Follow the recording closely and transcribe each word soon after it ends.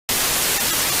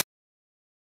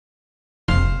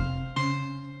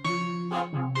Keep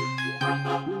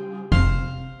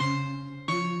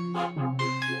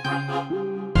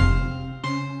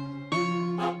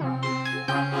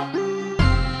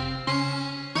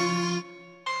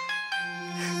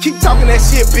talking that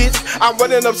shit, bitch. I'm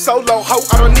running up solo, ho,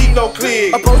 I don't need no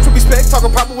clique. Approach to respect,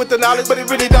 talking proper with the knowledge, but it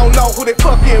really don't know who they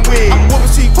fucking with. I'm a woman,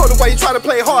 she quoting while you try to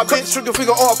play hard, bitch. Trigger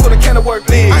figure off for the can of work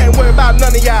lid. I ain't worried about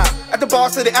none of y'all. At the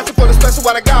bar, city, asking for the special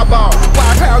while I got ball. Why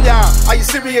I clown y'all? Are you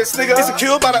serious, nigga?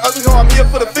 Insecure by the ugly hoe, I'm here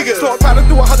for the figure. Start trying to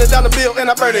do $100 bill and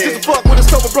I burn it. Just a fuck with a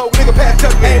sober broke nigga, pass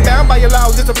judgment. Ain't bound by your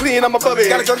laws, discipline, I'm above it.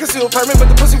 Got a gun concealed permit,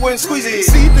 but the pussy wouldn't squeeze it.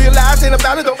 See through your lies, ain't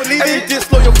about it, don't believe it.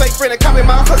 Disloyal fake friend and copy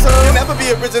my hustle. You'll never be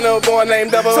original, boy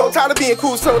named Double. So tired of being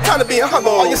cool, so tired of being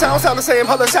humble. All your sound the same,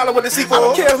 holla shallow with a sequel. I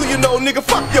don't care who you know, nigga,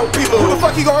 fuck your people. Who the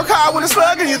fuck you gonna call with a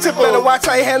slug in your tipple? Better watch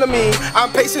how you handle me. I'm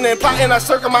patient and plotting, I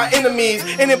circle my enemies.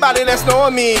 Anybody that's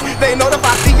knowing me, they know that if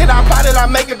I think it, I plot it, I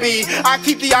make it be. I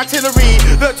keep the artillery,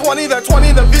 the 20,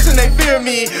 the vision, they fear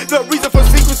me. The reason for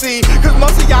secrecy, cause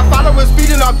most of y'all followers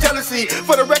feeding off jealousy.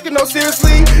 For the record, no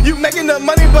seriously, you making the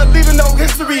money but leaving no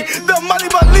history. The money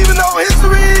but leaving no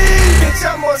history. Bitch,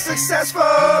 I'm more successful,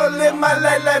 live my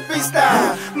life like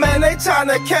freestyle. Man, they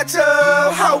tryna catch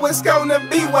up, how it's gonna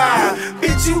be wild.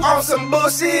 Bitch, you on some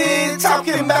bullshit,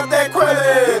 talking about that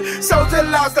credit. Soldier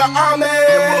lost the army,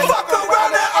 fuck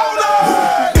around that owner.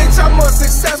 Bitch, I'm more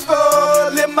successful,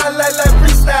 live my life like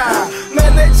freestyle.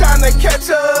 Man, they tryna catch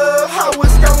up, how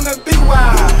it's gonna be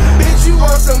wild. Bitch, you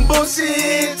on some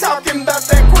bullshit, talking about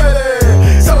that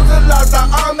credit. Soldier lost the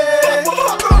army,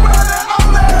 fuck around that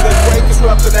owner. The great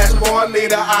disruptor, that's born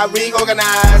leader, I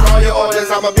reorganize all your orders.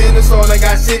 I'm a business owner,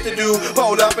 got shit to do.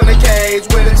 Hold up in the cage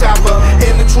with a chopper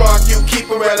in the trunk. You keep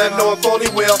a railer, knowing fully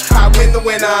well I win the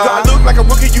winner. Do I look like a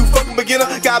rookie, you fucking beginner?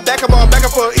 Got back up on back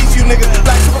up for each you nigga,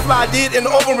 like Superfly did in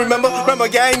the open. Remember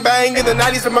gang bang in the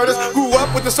 90s and murders. Grew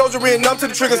up with the soldiery and numb to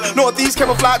the triggers. Northeast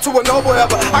camouflage to a noble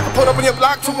ever. I can put up on your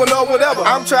block to a no whatever.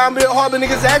 I'm trying to build hard, but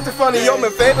niggas acting funny. Yo, me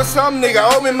favor some nigga,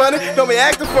 owe me money. Don't be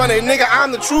acting funny, nigga.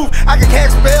 I'm the truth. I can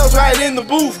cast spells right in the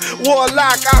booth.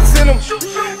 Warlock, I send them.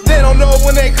 They don't know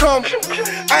when they come.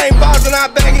 I ain't bothering, I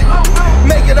bag it.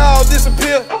 Make it all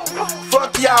disappear.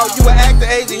 Fuck y'all, you an actor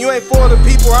agent. You ain't for the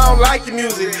people, I don't like your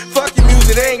music. Fuck your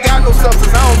music, they ain't got no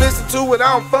substance. I don't listen to it,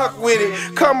 I don't fuck with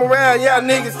it. Come around, y'all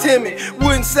niggas timid.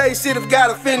 Wouldn't say shit if got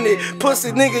offended.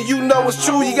 Pussy nigga, you know it's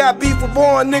true. You got beef with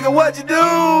born, nigga, what you do?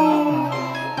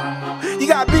 You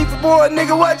got beef with born,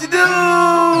 nigga, what you do?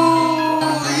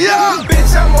 Yeah,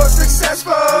 bitch, I'm more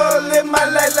successful, live my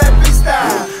life like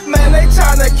freestyle. Man, they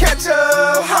tryna catch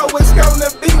up, how it's gonna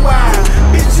be wild.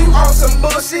 Bitch, you on some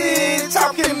bullshit,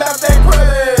 talking about that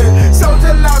credit.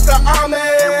 Soldier lost the army,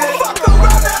 fuck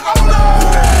around that owner.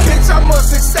 Bitch, I'm more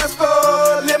successful,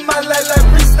 live my life like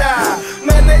freestyle.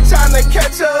 Man, they tryna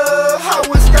catch up, how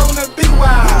it's gonna be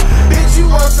wild. Bitch, you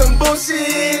on some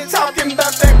bullshit, talking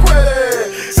about that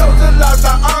credit. Soldier lost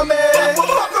the army,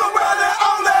 fuck around that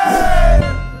owner.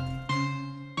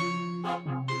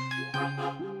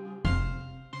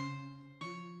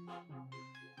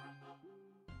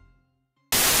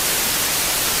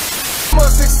 More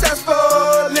successful,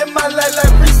 live my life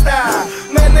like freestyle.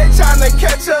 Man, they tryna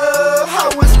catch up, how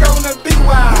it's gonna be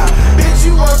wild. Bitch,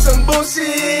 you on some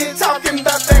bullshit.